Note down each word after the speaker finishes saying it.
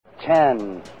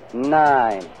10,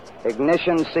 9.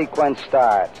 Ignition sequence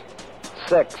starts.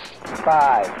 6,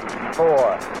 5,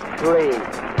 4, 3,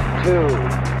 2,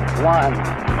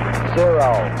 1, 0.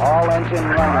 All engine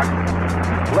running.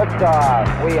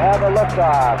 Liftoff. We have a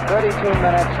liftoff. 32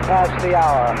 minutes past the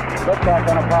hour. Liftoff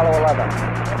on Apollo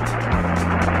 11.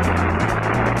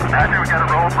 Roger, we got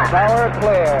a roll from Tower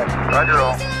clear. Roger,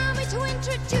 roll.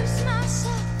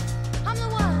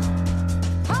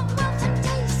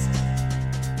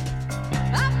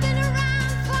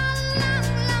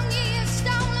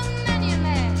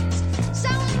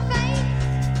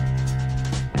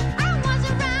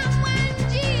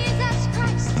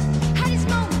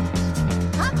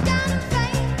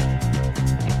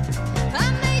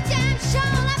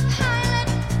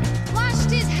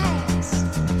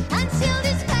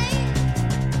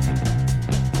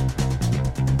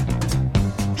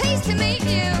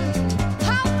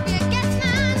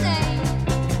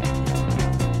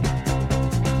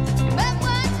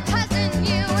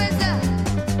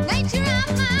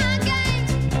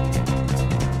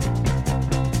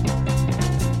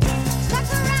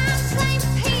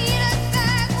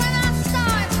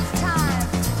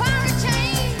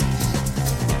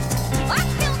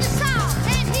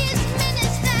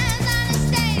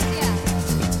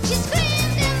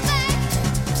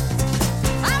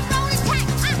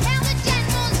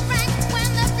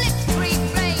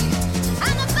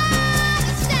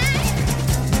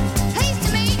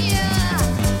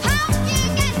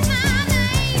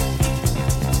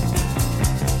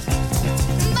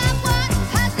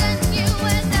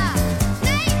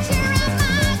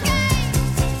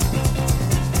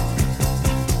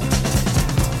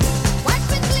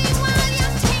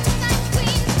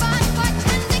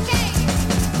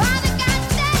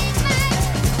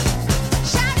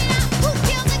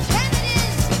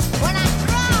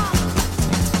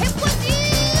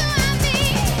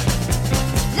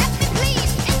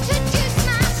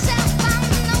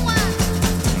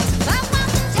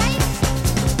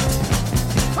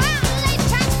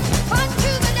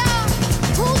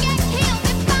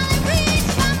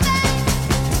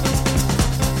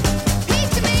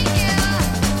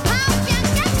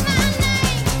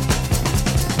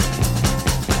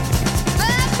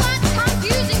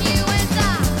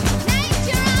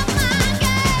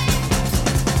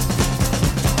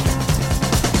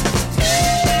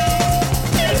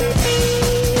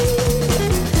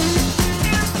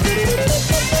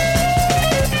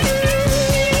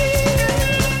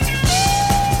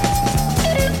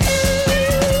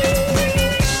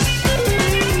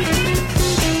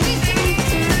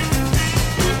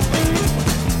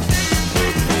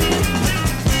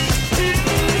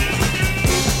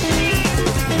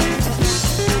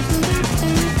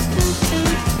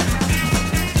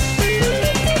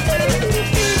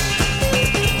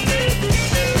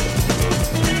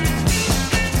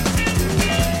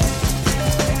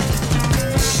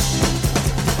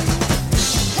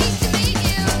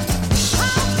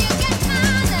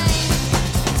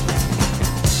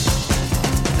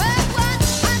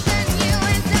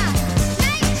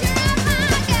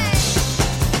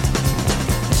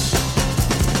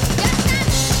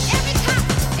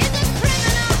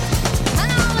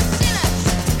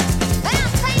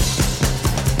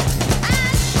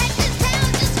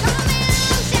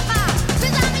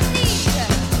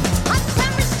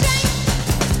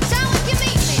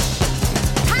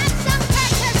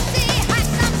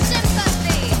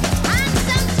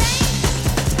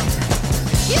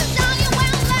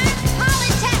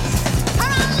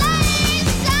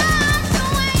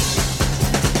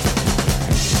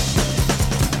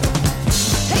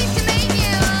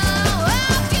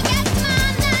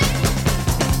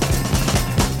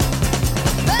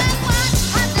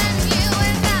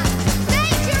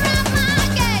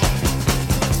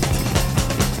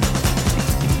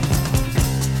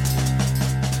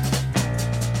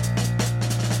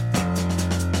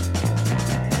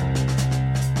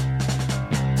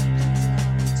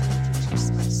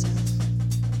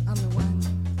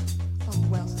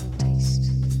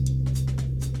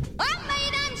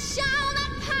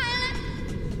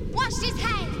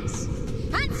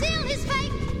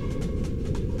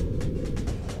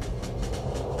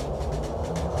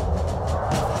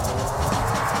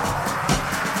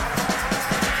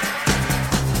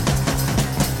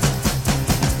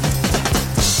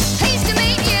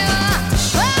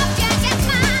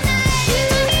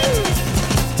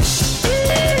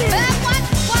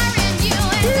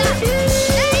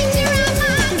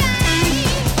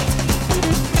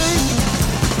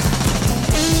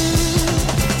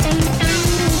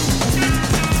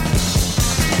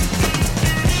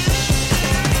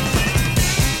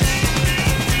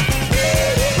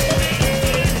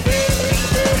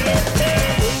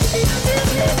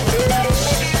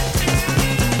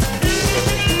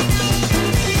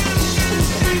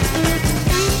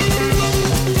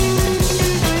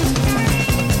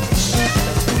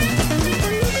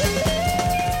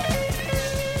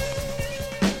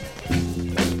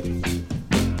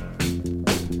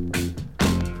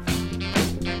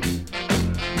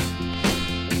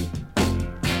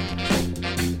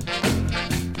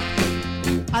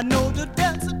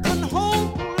 desert can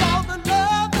hold all the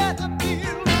love that I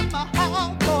feel in my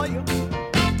heart for you.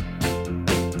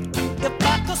 If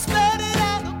I could spread it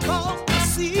out across the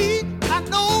sea, I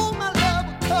know my love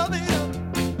would cover it up.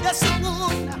 Yes, it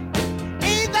would now.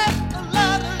 Ain't that a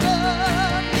lot of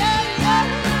love? Yeah, yeah.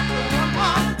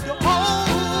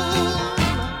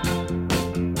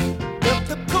 If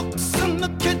the cooks in the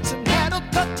kitchen had a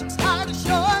touch as hard as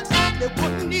yours, they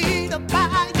wouldn't need a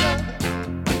fire.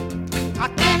 I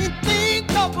can't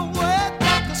think of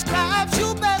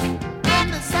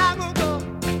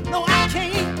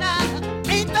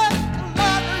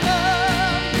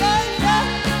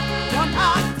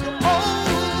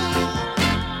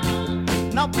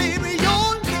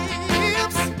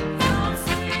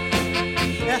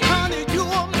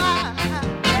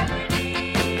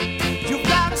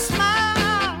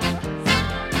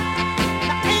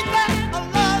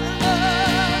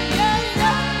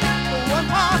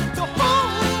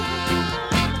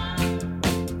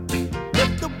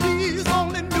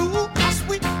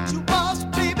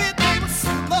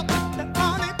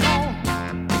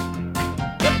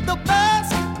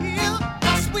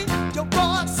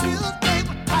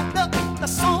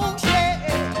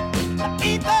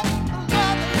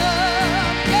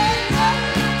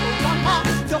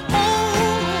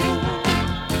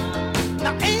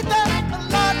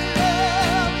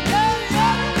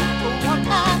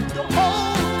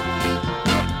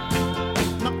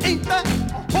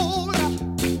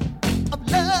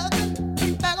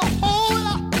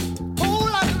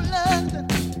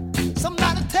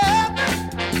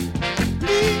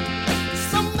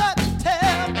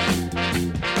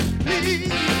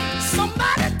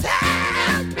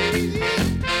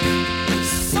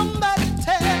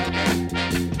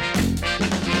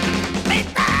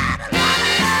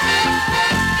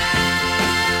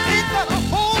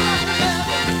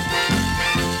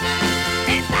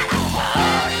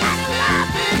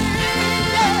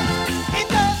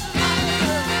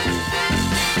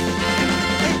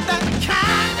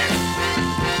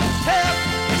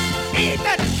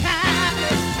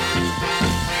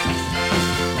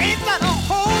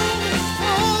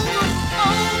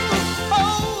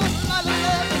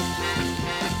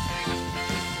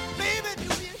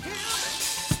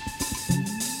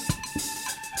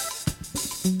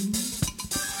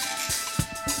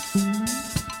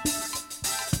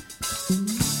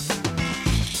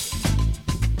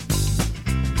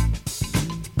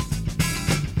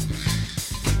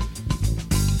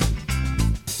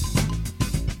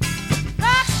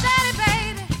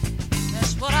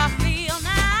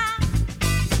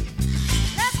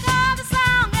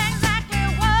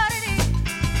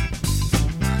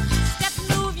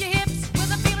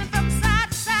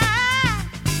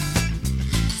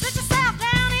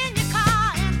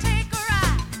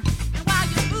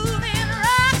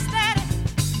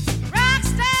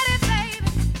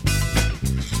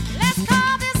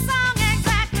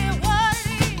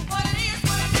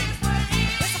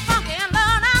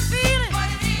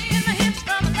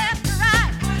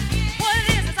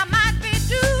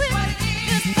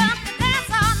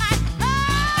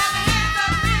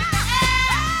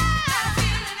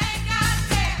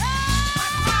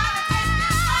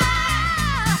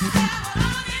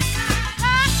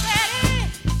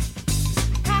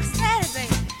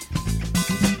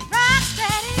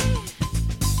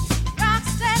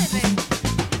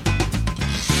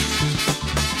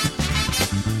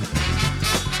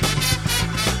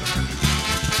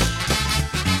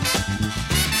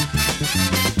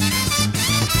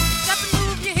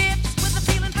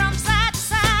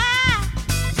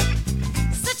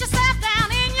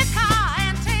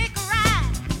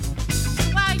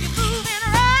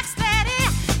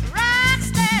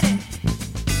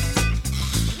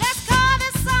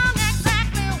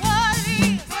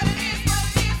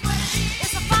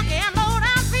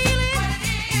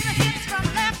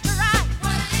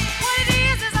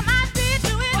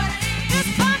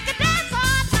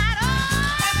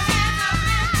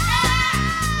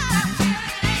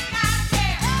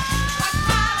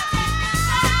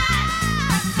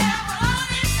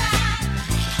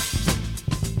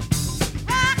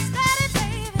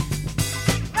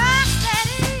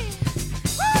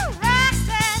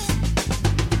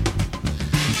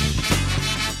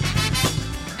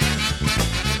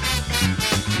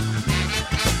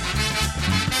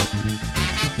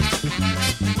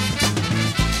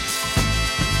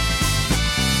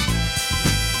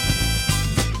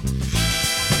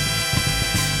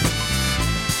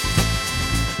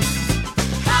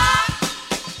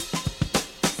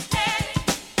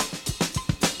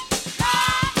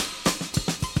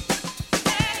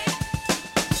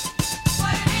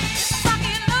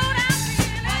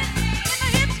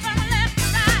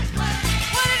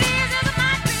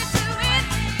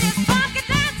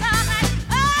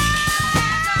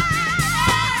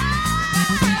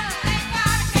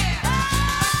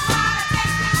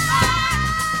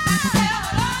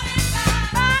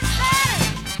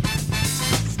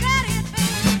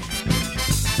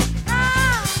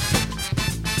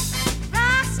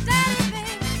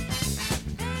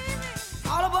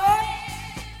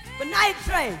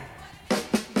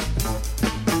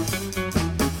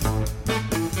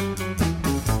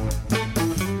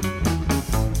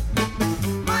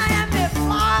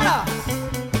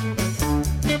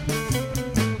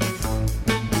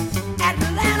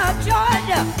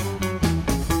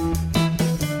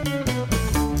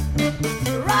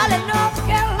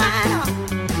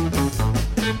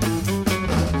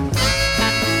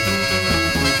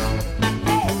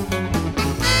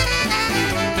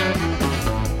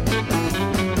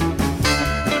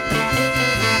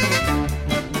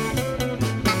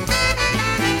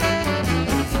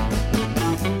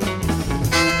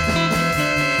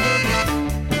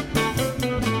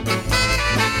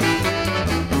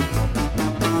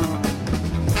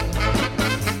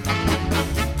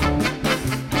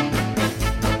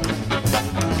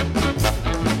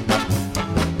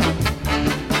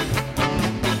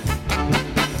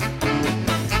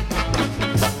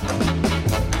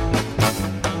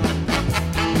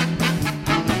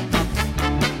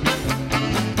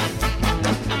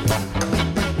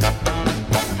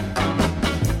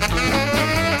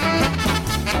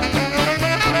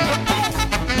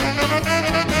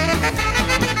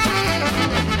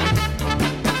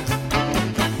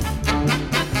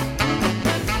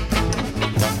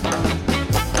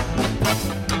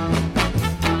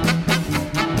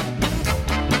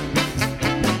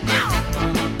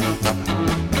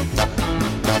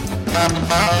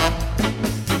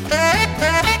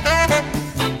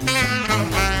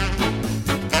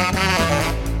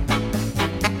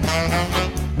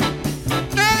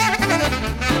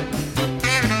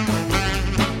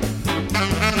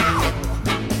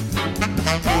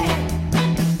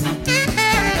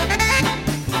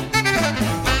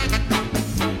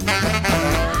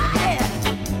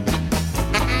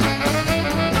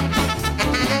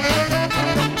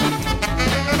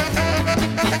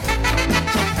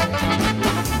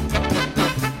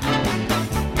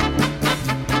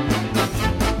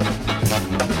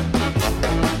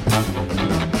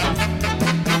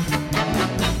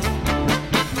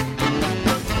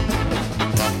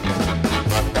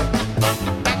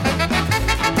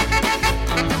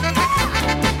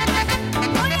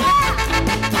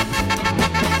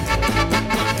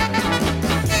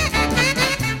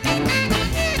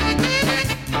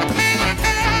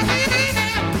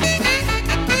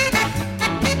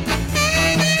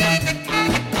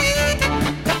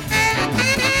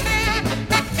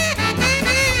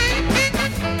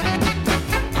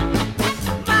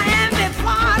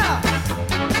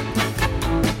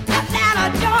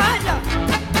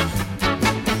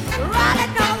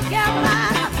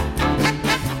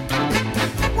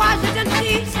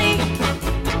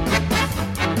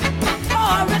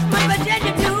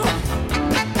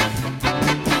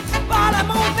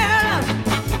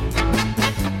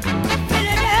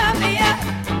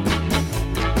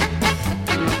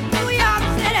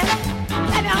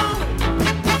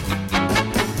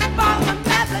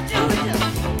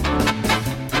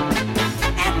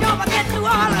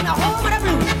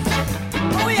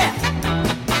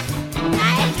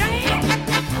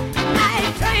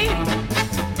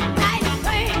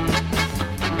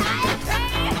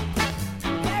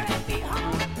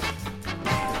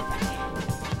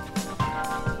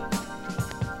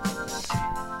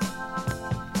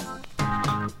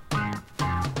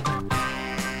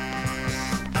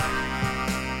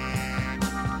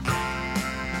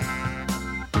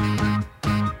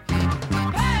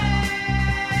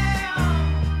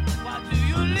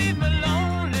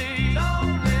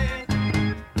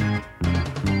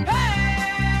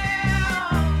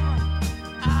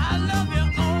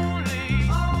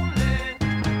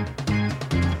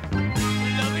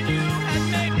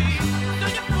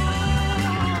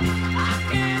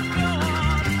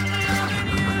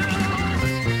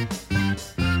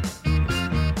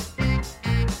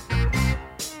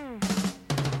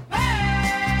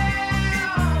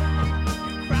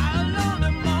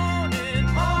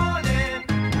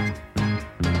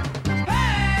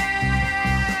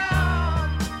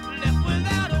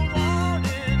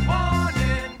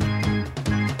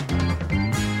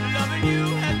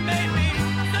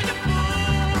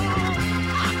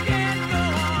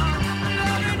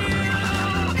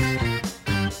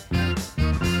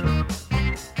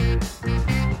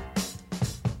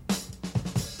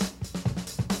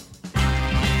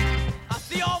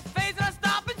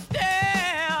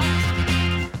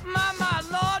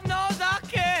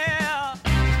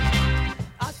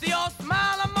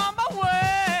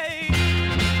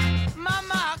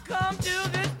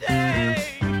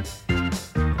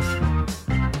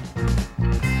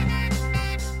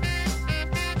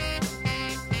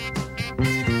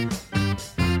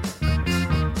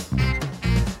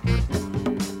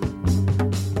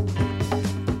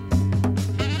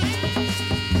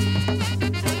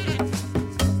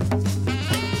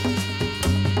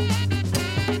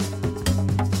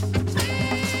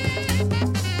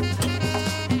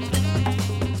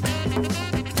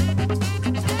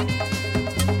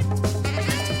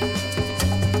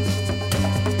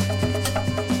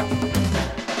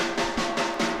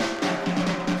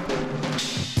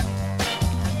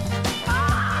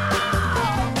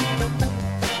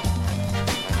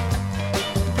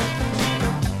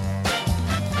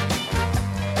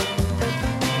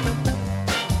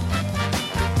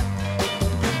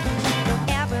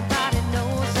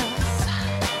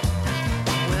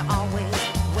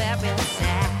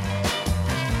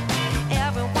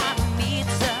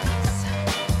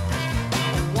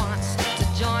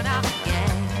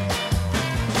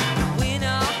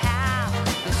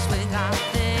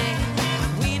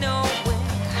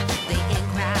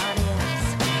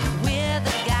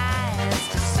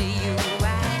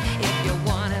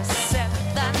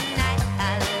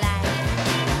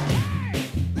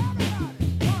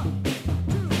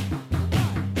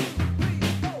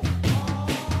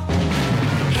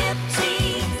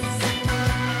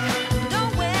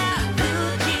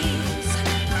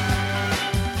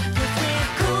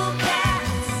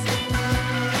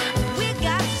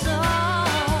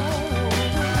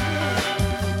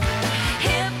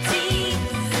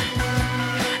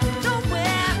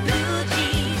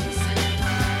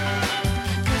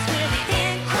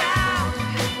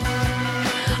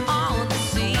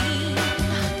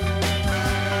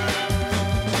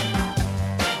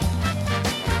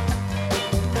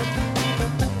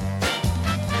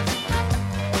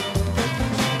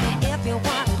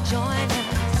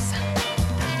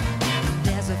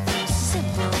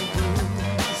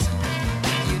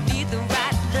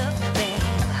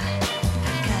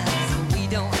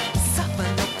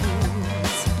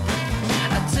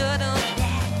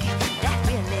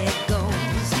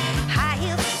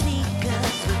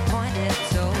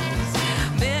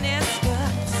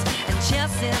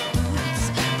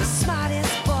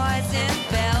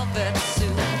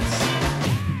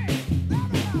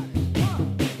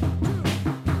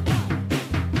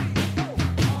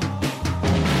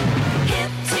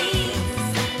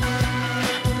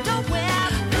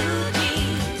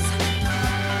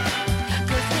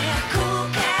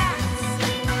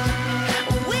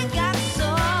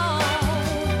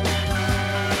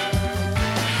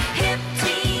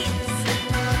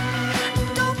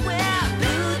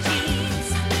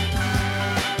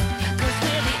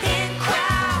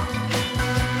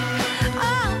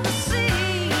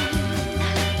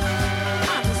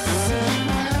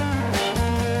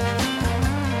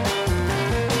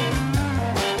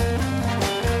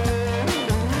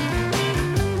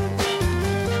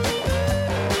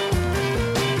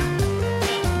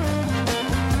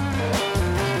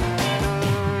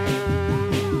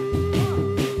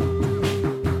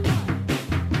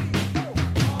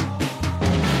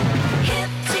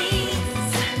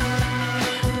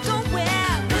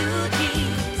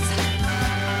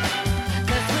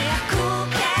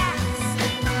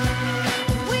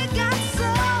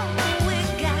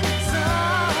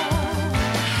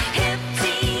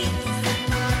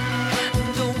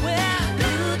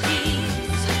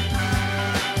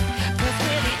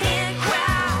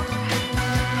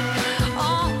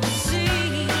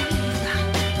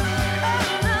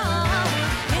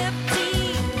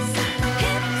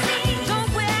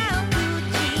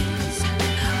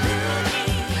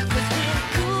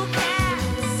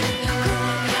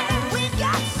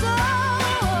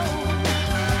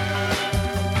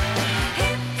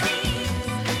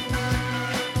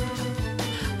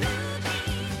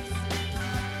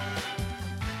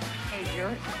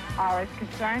as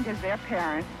concerned as their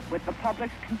parents with the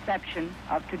public's conception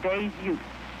of today's youth.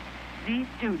 These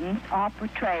students are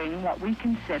portraying what we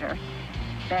consider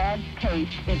bad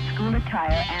taste in school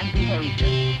attire and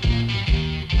behavior.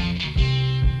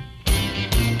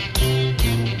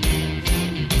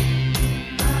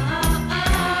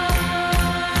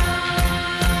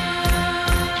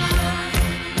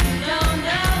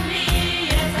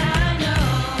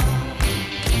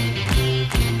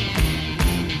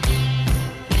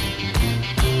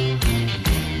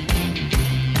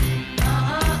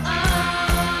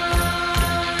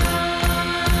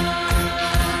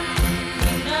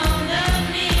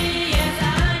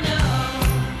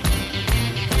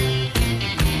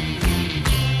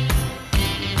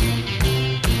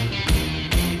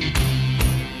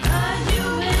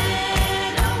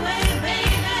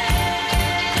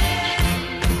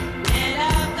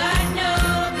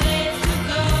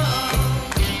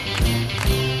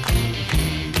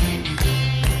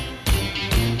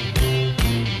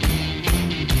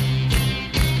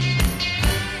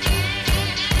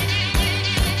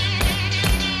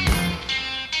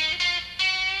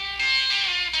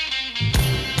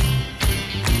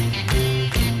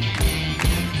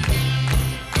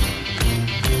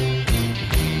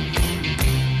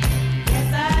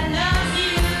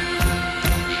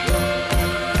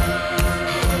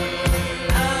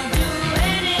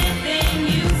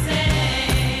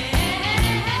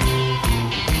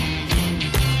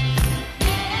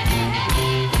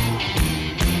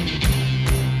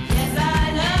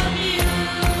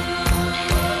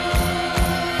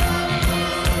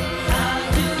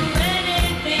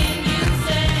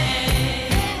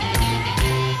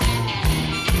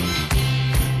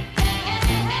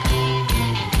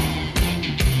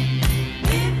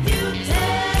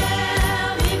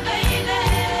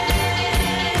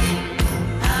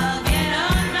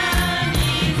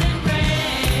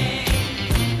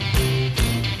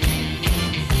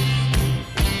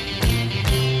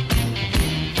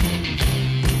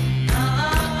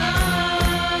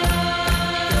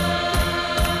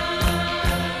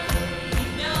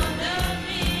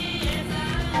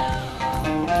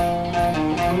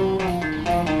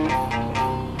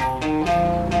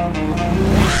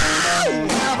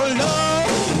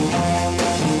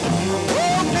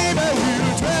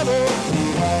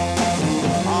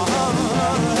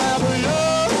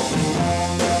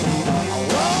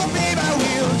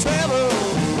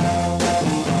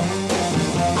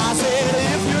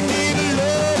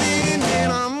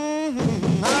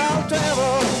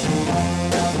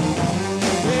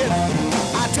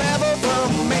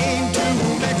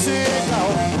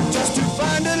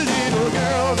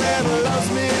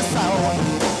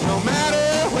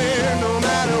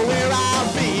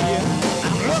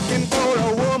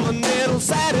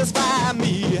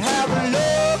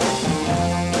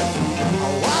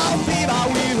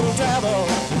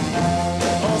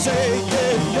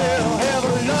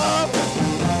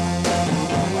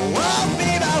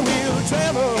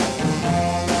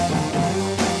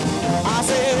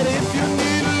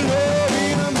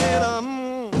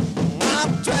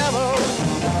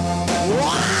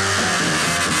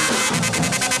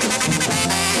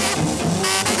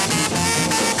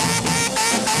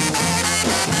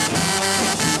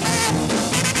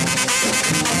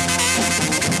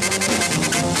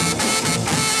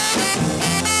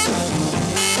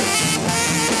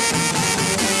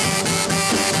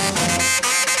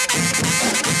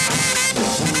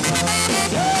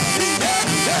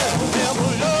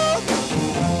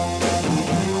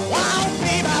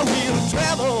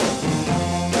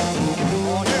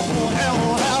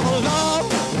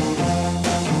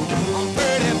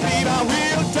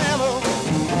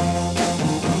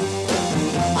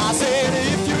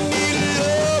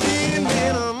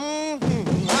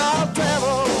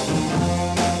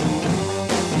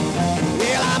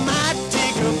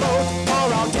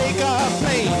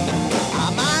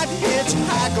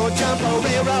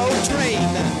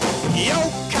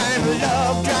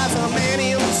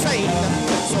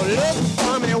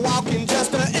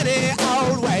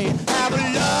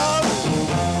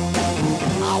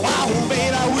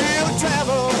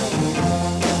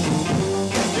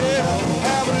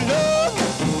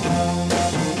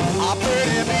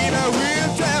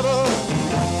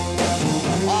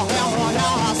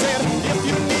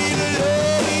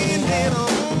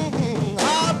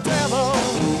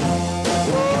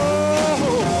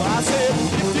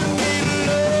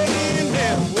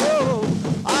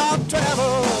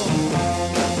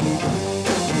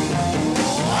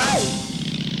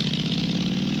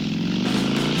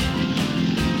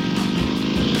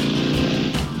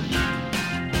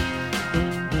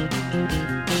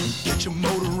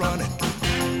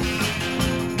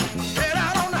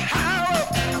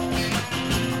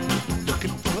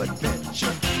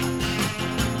 adventure.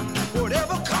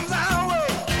 Whatever comes our way.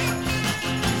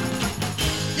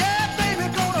 Yeah, baby,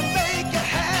 gonna make you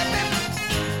happy.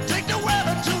 Take the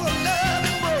weather to a love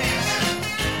embrace.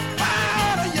 Fire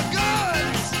all of your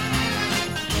guns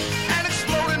and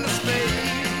explode into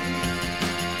space.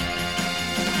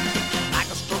 Like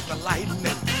a stroke of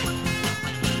lightning,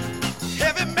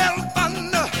 heavy metal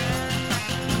thunder,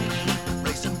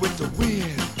 racing with the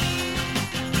wind.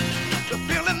 The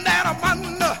feeling that I'm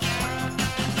under.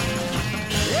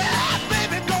 Yeah,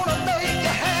 baby, gonna make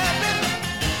you happy.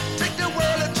 Take the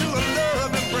world into a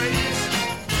love embrace.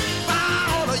 Fire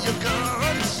all of your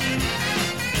guns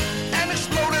and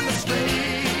explode into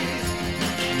space.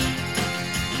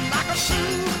 Like a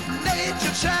true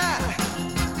nature child,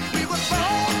 we were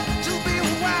born to be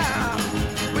wild.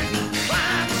 We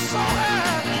climb so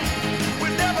high,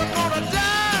 we're never gonna die.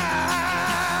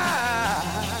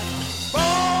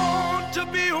 Born to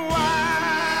be wild.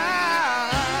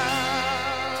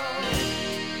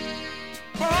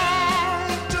 Born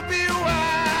to be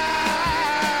wild.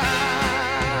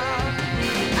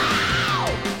 Ow!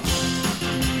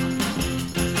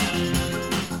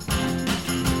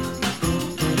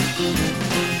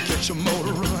 Get your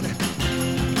motor running.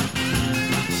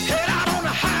 Head out on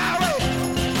the highway,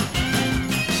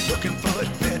 looking for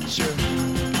adventure.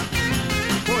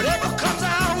 Whatever comes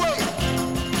our way.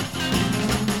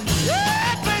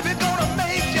 Yeah, baby, gonna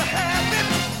make you happy.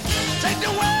 Take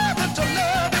the world into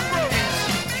love embrace.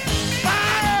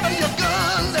 Fire all of your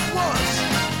guns at once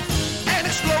and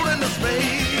explode into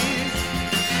space.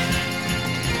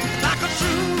 Like a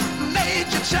true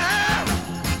nature child,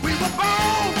 we were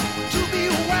born to be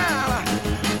wild.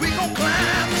 We gon'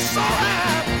 climb so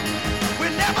high,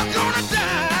 we're never gonna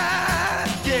die.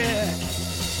 Yeah,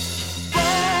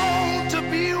 born to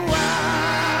be wild.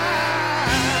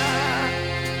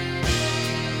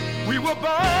 We were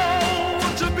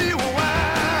born to be wild.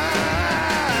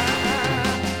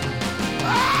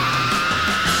 Oh!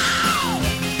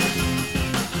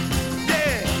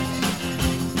 Yeah.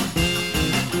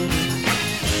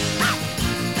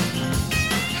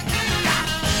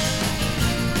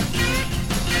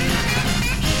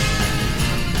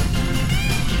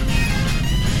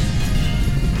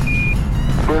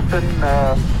 Listen,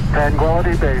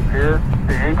 Tranquility Base here.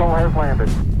 The Eagle has landed.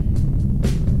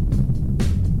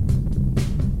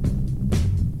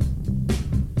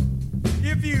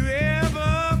 If you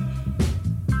ever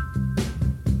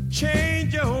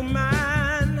change your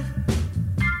mind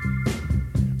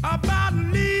about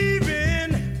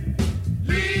leaving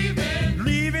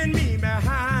me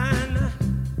behind,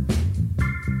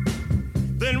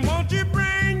 then won't you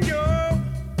bring your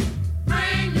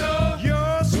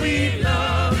sweet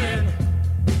loving,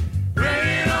 bring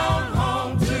it on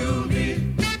home to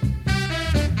me.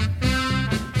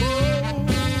 Oh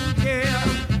yeah,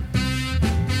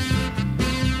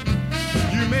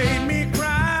 you made me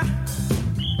cry,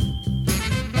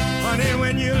 honey,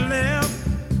 when you left,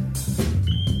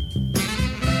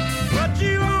 but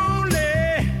you only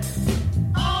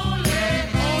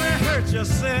hurt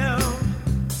yourself.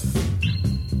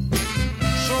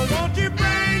 So won't you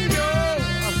bring your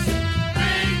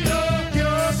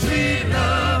sweet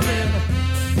loving,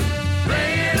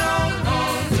 bring it on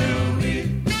home to me.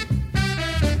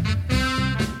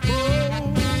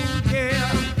 Oh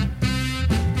yeah,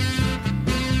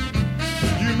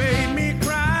 you made me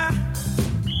cry,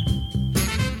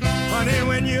 honey,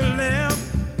 when you left,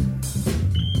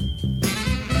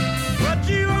 but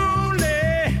you only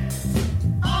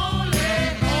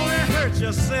hurt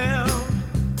yourself.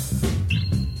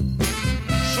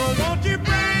 So won't you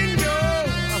bring your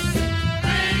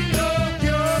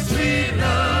sweet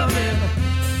loving,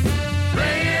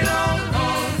 bring it on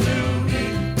home to me.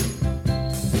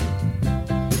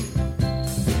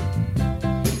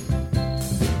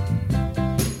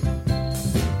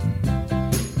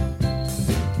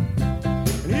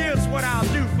 And here's what I'll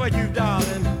do for you,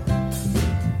 darling.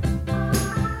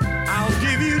 I'll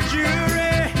give you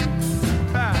jewelry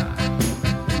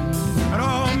and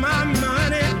all my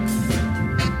money.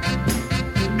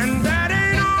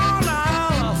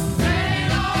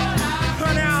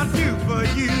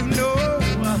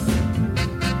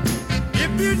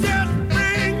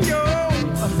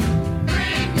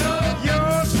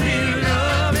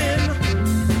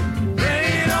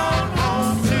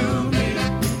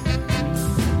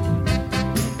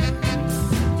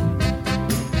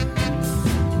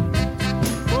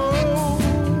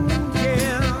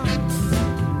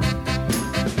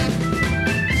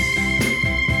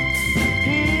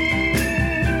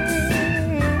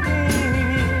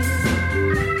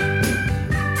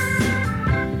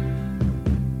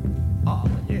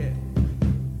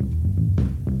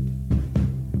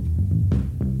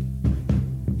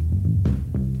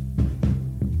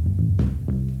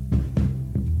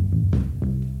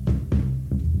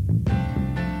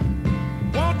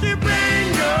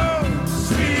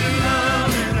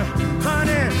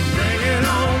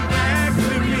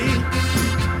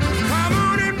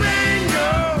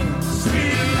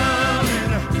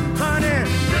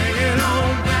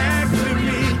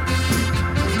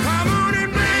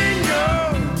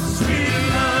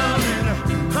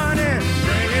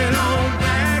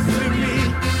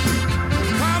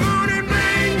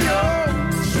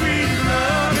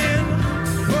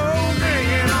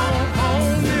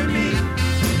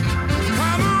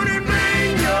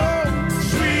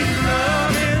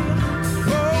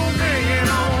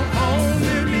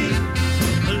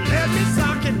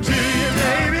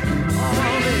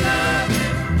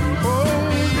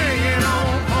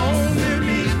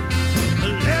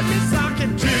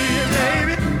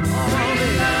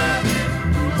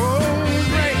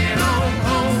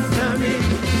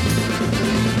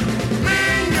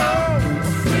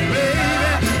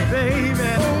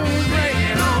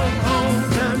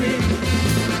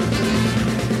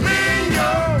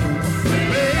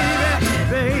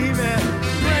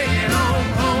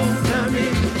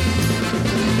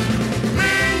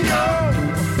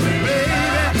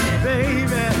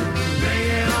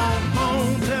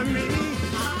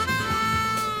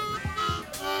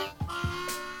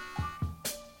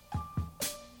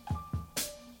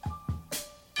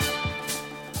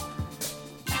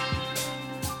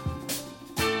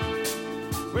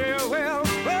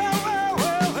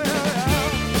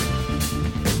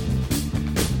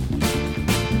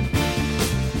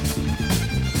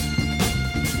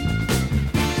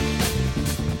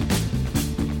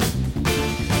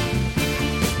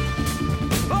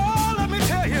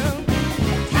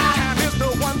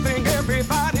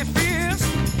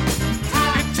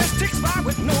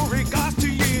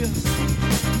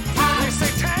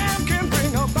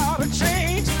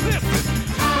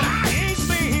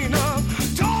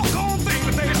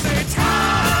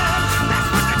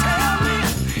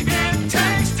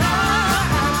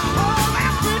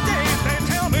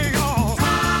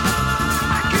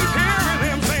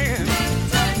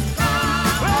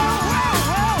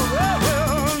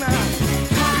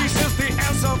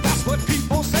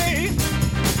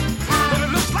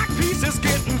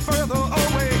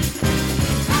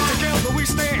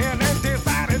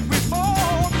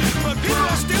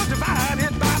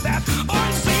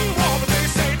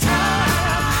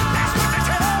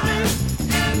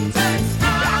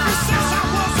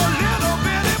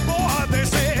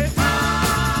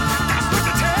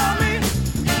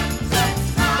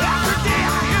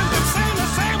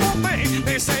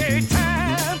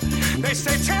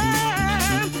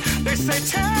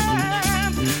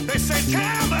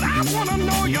 wanna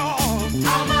know, y'all,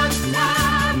 How much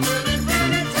time will it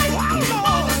really take oh, for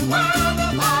the world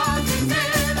of ours to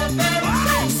get a better oh,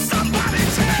 shape? somebody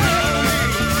tell me.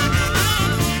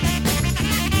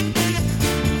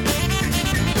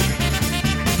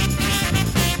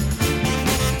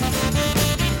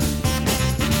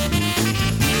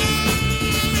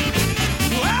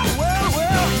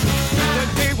 Well, the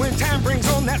day when time brings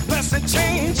on that blessed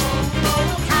change.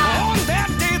 On that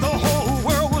day, the whole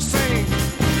world will sing.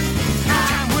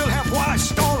 Time will have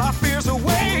washed all our fears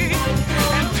away,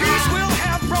 and peace will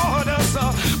have brought us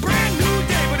a brand new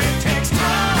day. But it takes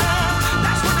time.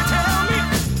 That's what they tell me.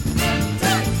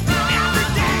 Every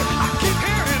day I keep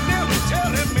hearing them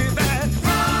telling me that.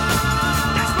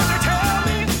 That's what they tell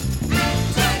me.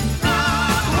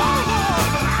 Oh Lord,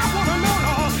 but I wanna know,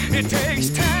 Lord, it takes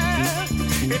time.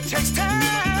 It takes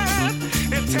time.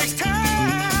 It takes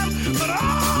time. But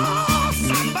oh,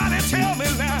 somebody tell me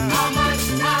now. How much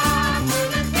time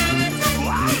will it really take Oh,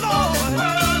 for the Lord.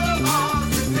 world of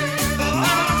ours to get a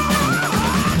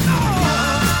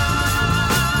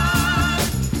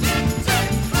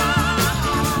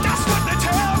That's what they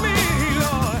tell me,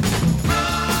 Lord.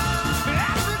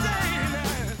 Every day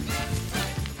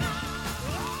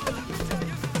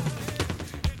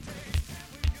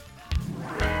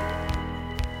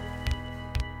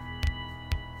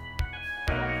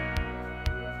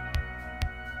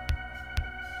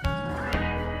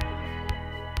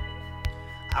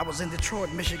I was in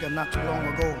Detroit, Michigan not too long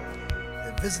ago,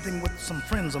 visiting with some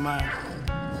friends of mine.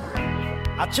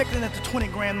 I checked in at the 20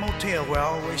 Grand Motel where I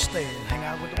always stay and hang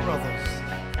out with the brothers.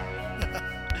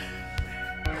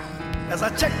 As I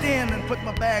checked in and put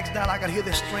my bags down, I could hear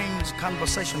this strange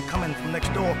conversation coming from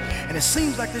next door. And it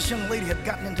seems like this young lady had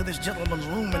gotten into this gentleman's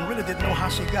room and really didn't know how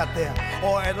she got there.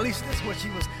 Or at least that's what she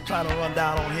was trying to run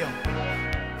down on him.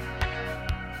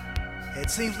 It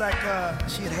seems like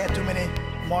she had had too many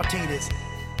martinis.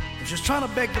 And she was trying to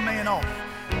beg the man off.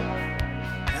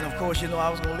 And of course, you know, I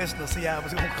was going to listen to see how it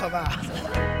was going to come out.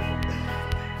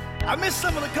 I missed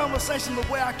some of the conversation, but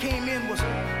where I came in was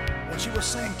when she was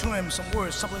saying to him some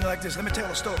words, something like this. Let me tell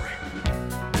a story.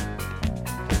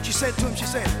 She said to him, she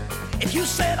said, if you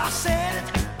said I said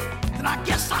it, then I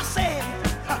guess I said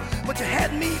it. But you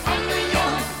had me under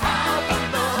your power,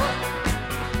 Lord.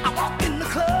 I walked in the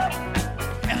club,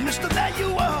 and mister, there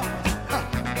you are.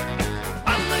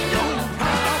 Under your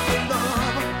power,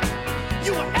 Lord.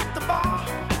 You were at the bar,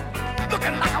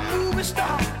 looking like a movie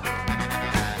star.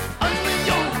 Under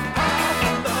your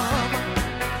power, Lord.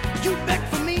 You begged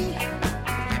for me,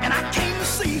 and I came to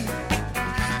see.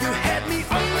 You had me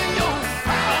under your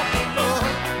power,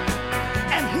 Lord.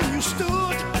 And when you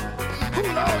stood, oh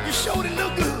Lord, you showed it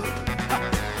look good.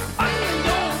 Under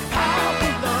your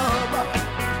power, Lord.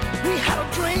 We had a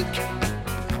drink,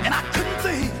 and I couldn't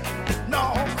think. No,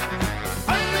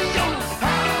 under your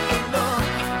power, Lord.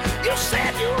 You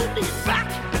said you'd be back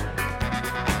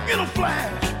in a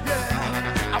flash.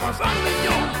 Yeah, I was under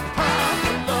your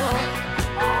power, Lord.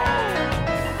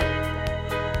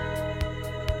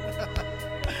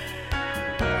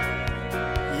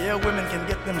 Yeah, women can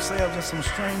get themselves in some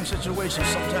strange situations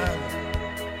sometimes.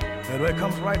 And when it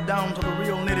comes right down to the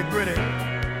real nitty-gritty,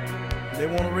 they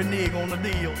want to renege on the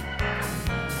deal.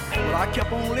 But I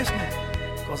kept on listening,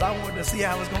 because I wanted to see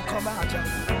how it was going to come out, y'all.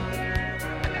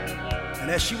 And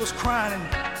as she was crying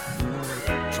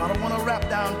and trying to run a rap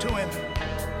down to him,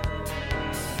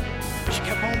 she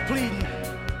kept on pleading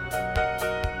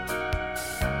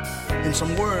in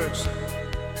some words,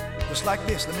 just like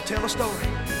this. Let me tell a story.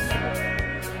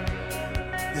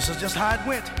 This is just how it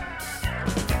went.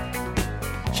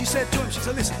 She said to him, she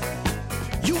said, listen,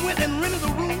 you went and rented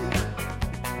a room,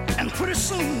 and pretty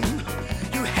soon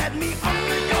you had me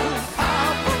under your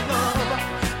power,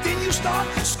 love. Then you start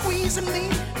squeezing me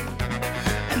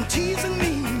and teasing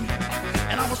me,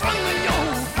 and I was under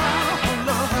your power,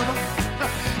 love.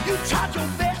 You tried your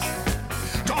best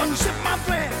to unzip my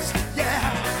dress,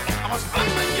 yeah. I was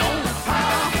under your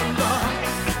power, love.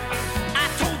 I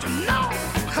told you no,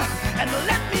 and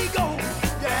let me go,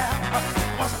 yeah. I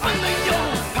was under your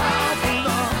power,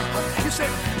 love. You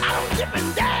said, I don't dip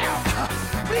and down,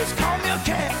 please call me a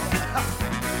cab.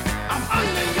 I'm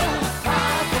under your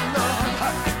power, love.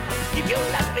 If you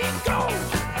let me go,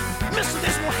 mister,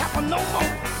 this won't happen no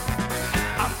more.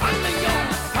 I'm under your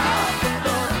power,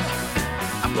 love.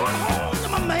 I'm going home to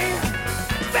my man,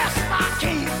 fast as I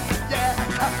can, yeah.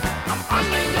 I'm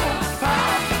under your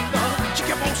power, love. She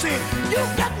kept on saying, you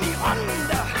got me under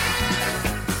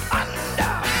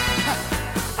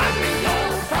your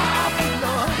power,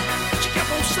 love. She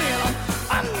kept on saying,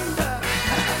 I'm under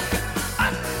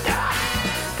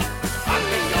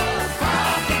your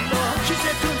power, love. She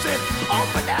said to him, said,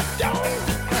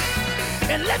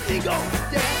 let me go,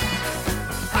 yeah.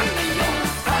 Under your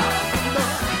power of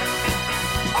love.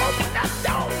 Open that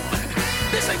door.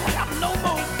 This ain't gonna happen no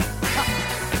more.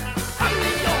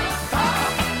 Under your power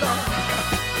of love.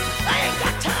 I ain't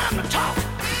got time to talk.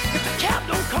 If the cab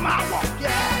don't come, I walk,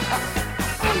 yeah.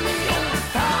 Under your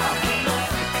power of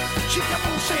love. She kept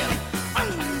on saying,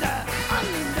 under.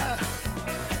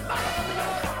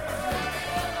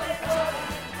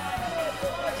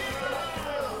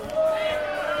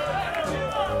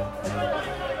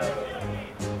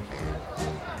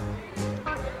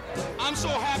 I'm so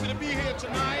happy to be here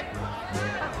tonight.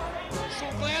 So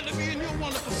glad to be in your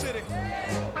wonderful city.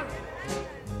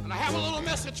 And I have a little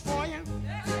message for you.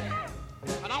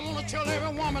 And I want to tell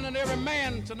every woman and every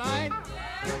man tonight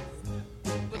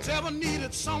that's ever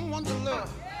needed someone to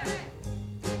love,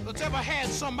 that's ever had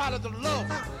somebody to love,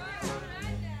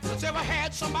 that's ever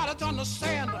had somebody to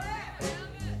understand them,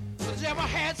 that's ever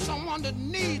had someone that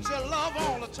needs their love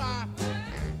all the time.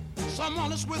 Someone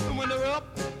that's with them when they're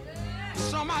up,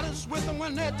 somebody's with them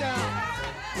when they're down.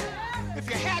 If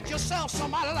you had yourself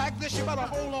somebody like this, you better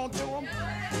hold on to them.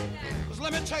 Because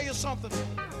let me tell you something.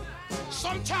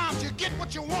 Sometimes you get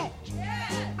what you want,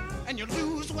 and you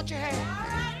lose what you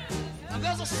have. And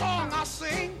there's a song I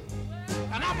sing,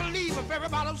 and I believe if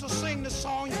everybody was to sing this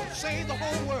song, you could save the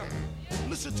whole world.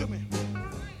 Listen to me.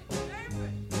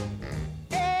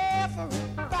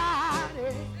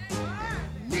 Everybody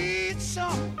needs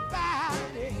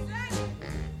somebody.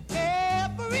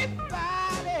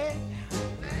 Everybody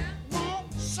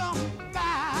wants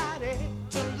somebody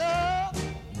to love.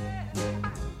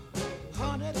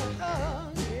 Honey to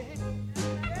honey,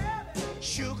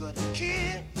 sugar to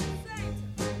kiss,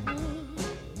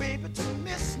 baby to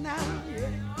miss now,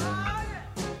 yeah.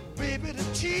 Baby to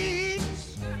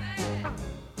tease,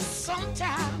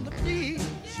 sometime to please,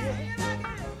 yeah.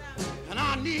 And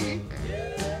I need